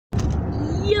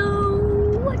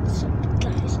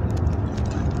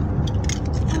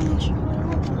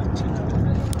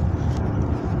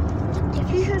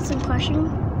question?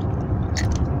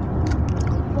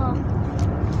 Well,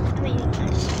 I mean,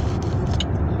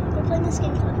 we're playing this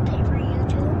game called Paper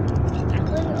YouTube. I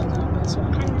played it a little bit, so I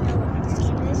kind of know what this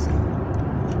game is.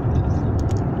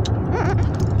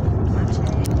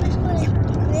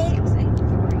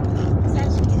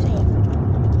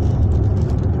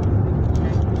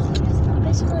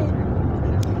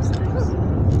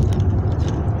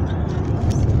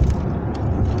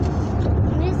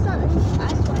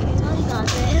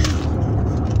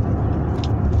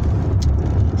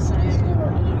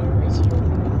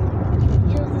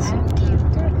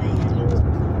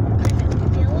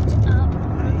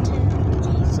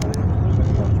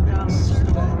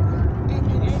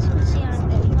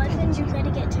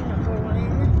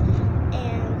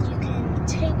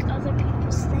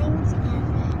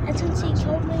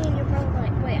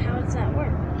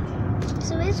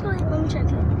 Let me check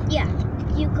it. Yeah,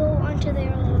 you go onto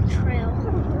their little trail.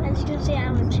 As you can see, I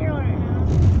have a trail right now.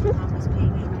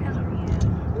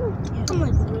 I'm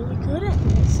like really good at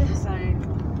this. So,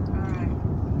 alright.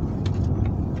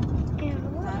 And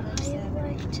what I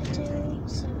like to do,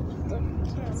 so look,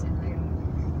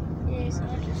 is I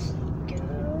just go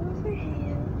over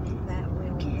here. That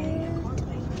will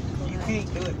You can't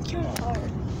do it tomorrow.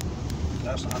 I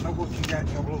know what you got in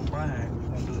your little bag. We're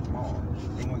going to do it tomorrow.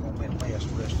 Then we're going to be a mess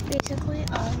the rest of it. Basically,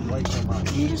 I'm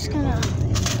just gonna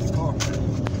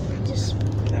just.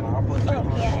 And I'll put that on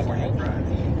for you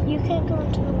Friday. You can't go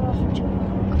into the wall for too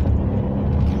long.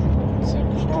 So you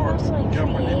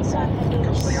can like create something.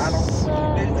 Because see, I don't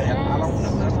do that. I don't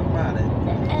know nothing about it.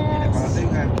 And if I do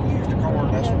have to use the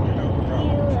card, that's what it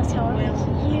overdraws. That's how it is.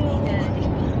 you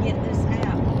get this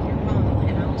app on your phone,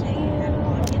 and I'll tell you how to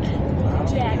log in it.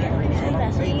 Yeah, Every day.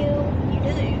 that's you. You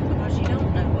do, because you don't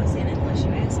know what's in it unless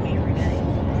you ask me every day.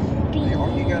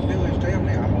 All you got to do is tell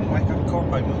me, I'm going to make up a car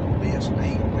payment with this, and I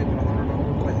ain't going to leave it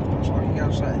 $100 left. That's all you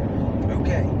got to say.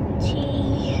 Okay.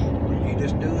 You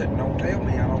just do it and don't tell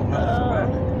me. I don't know nothing about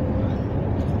it.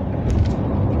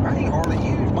 I ain't hardly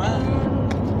used mine.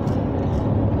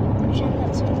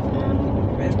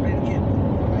 Best bet to get.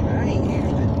 I ain't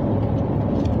used it.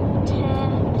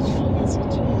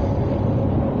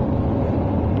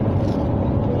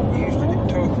 Used it at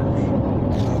Tucker's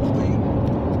the other week.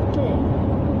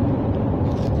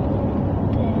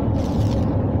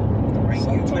 I ain't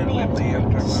used it lately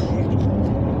every time I've used it.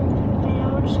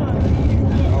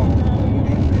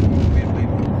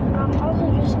 I'm also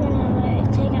just gonna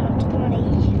take out 20.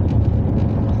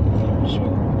 We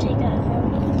should take out him.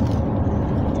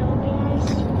 That would be nice.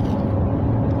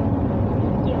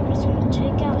 Yeah, we're just gonna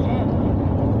take out him.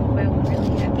 Well, we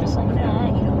really have to Just like that.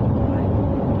 You don't know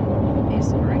what is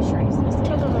the groceries.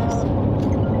 Take him out.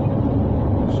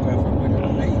 Stuff that we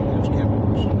don't need, just give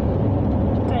us.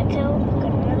 Got a kill.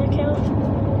 Got another kill.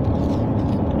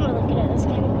 I'm really good at this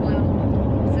game. Well,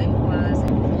 food-wise,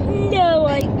 No,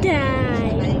 I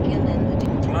died. bacon and the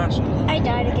I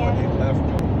died again.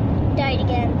 Died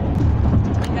again.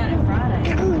 we got it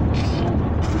Friday.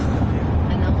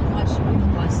 And I only watched the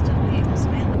movie was still able to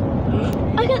smell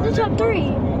it. I got the top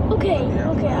 3. Okay.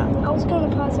 I was going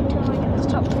to pause until I got the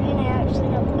top 3 and I actually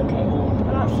got, okay.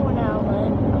 I'm at 4 now, but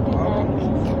I'll get back.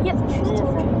 Yep. Sure, if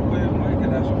I'm going to be able to make it,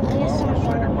 that's what I've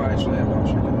seen everybody say. I'm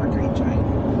sure I can't change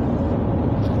it.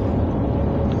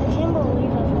 I can't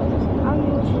believe I'm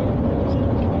legit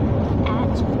looking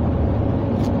at.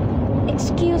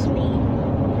 Excuse me.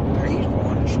 He's the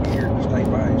one that's scared to stay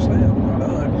by himself, not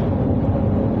us.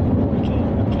 Okay,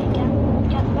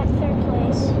 got back 3rd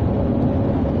place.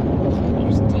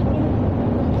 Just taking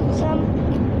some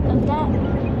of that.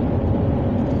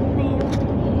 Man.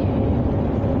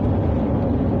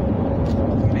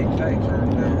 You need to take her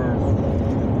and tell her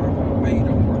me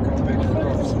don't work on big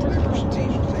girls, whatever she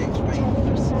teaches the XP.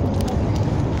 10%.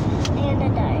 And I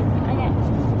died. I got.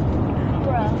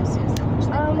 Bruh.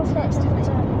 I almost got 10%.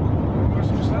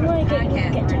 I'm gonna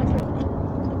get 10%.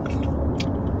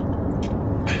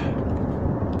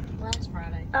 Last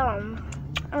Friday. I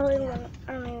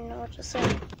don't even know what to say.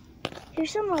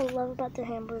 Here's something I love about the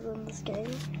hamburger in this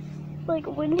game. Like,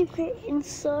 when you get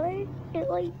inside, it,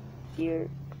 like, your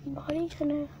body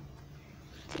kind of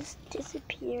just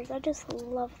disappears. I just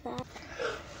love that.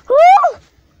 Woo!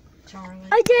 Charlie.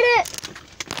 I did it!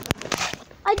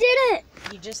 I did it!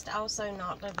 You just also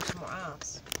knocked over some more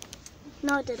ice.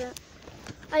 No, I didn't.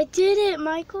 I did it,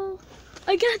 Michael.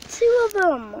 I got 2 of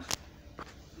them.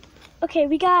 Okay,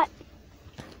 we got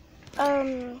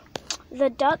the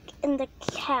duck and the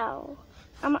cow.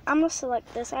 I'm gonna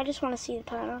select this. I just want to see the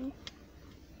pattern.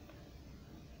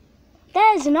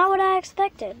 That is not what I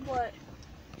expected. What?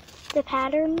 The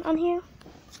pattern on here.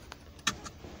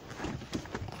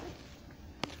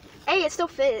 Hey, it still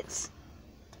fits.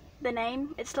 The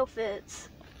name, it still fits.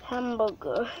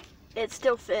 Hamburger. It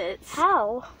still fits.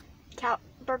 How? Cow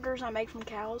burgers I make from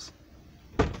cows.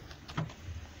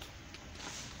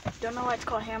 Don't know why it's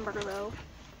called hamburger though.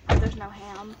 There's no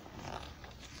ham.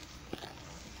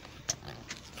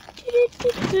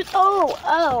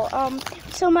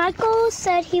 So Michael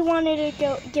said he wanted to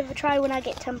go give a try when I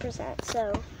get 10%,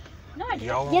 so. No, I didn't.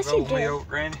 Y'all want Yes, to go you with me did. over,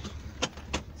 Granny?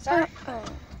 Sir?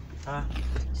 Huh?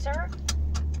 Sir?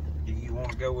 Do you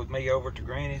want to go with me over to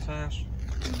Granny's house?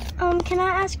 Can I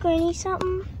ask Granny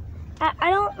something?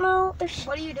 I don't know if she,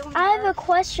 What are you doing? I have a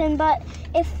question, but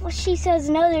if she says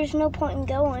no, there's no point in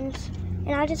going.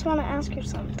 And I just want to ask her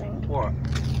something. What?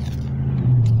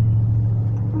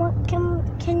 What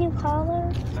can you call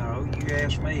her? No, you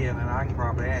ask me and then I can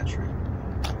probably answer it.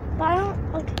 But I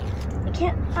don't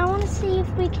like. I want to see if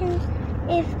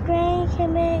Granny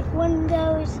can make one of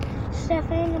those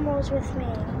stuffed animals with me.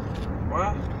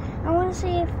 What? I want to see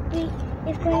if You're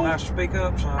going to Granny. have to speak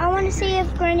up, son. I want to see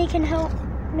if Granny can help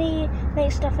me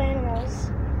make stuffed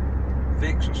animals.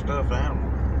 Fix a stuffed animal.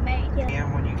 Mate. Yeah.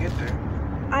 And when you get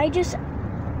there. I just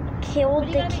killed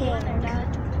the king.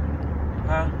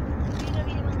 Huh? What are you gonna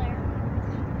be doing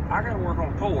there? I got to work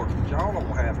on pork. Y'all don't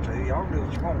have to. Y'all do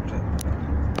what you want to.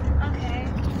 Okay.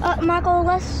 Michael,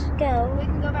 let's go. We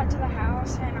can go back to the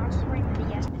house and I'll just bring the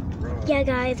yes. Yeah,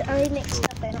 guys, I make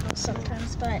stuffed animals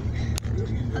sometimes, but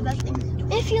Oh, that's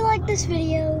if you like this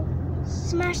video,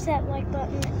 smash that like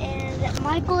button, and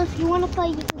Michael, if you want to play,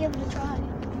 you can give it a try.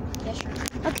 yeah, sure.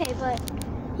 Okay, but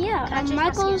yeah, Can I change my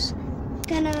Michael's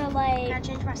gonna Can I like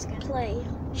change my skin? play.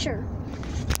 Sure.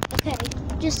 Okay,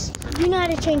 just you know how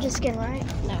to change your skin, right?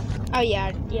 No. Oh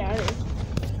yeah, yeah.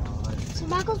 So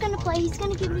Michael's gonna play. He's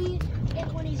gonna give me it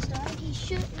when he's done. He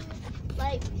shouldn't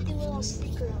like do a little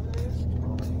secret on there.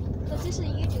 But this is a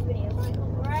YouTube video, Michael,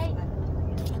 right?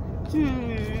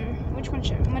 Which one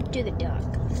should I'm gonna do the duck.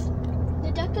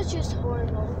 The duck is just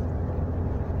horrible.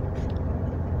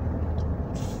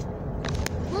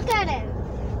 Look at him.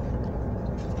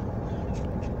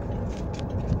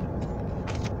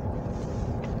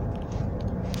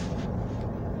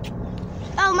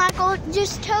 Oh, Michael,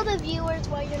 just tell the viewers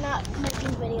why you're not making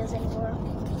videos anymore.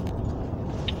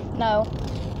 No.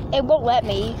 It won't let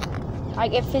me.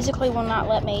 Like it physically will not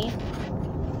let me.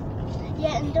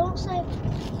 Yeah, and don't say.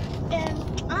 And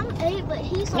I'm 8, but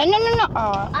he's No, like. no, no, no.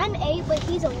 I'm 8, but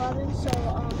he's 11, so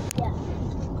yeah.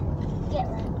 Get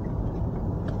that.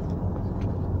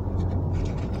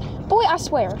 Boy, I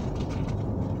swear.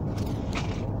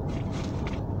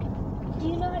 Do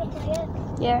you know how to play it?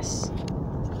 Yes.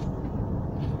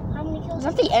 How many kills? Is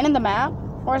that the end of the map?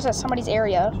 Or is that somebody's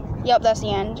area? Yep, that's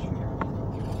the end.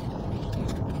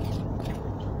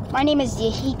 My name is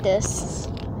Yehitis.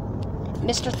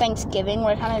 Mr. Thanksgiving.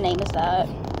 What kind of name is that?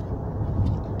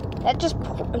 That just...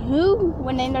 Who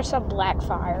would name themselves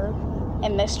Blackfire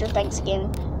and Mr. Thanksgiving?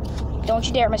 Don't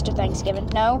you dare, Mr. Thanksgiving.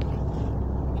 No.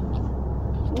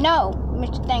 No,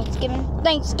 Mr. Thanksgiving.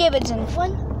 Thanksgiving's and...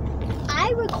 When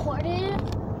I recorded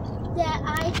that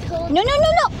I killed. No, no,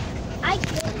 no, no! I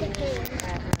killed the king.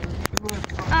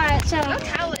 Alright, so... My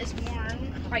palette is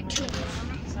warm. Like, too warm.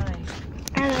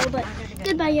 I know, but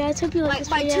goodbye, guys. Hope you like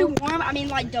this Like video. too warm, I mean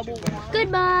like double warm.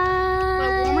 Goodbye.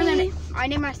 Like warmer than I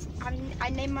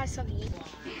named myself Yeet.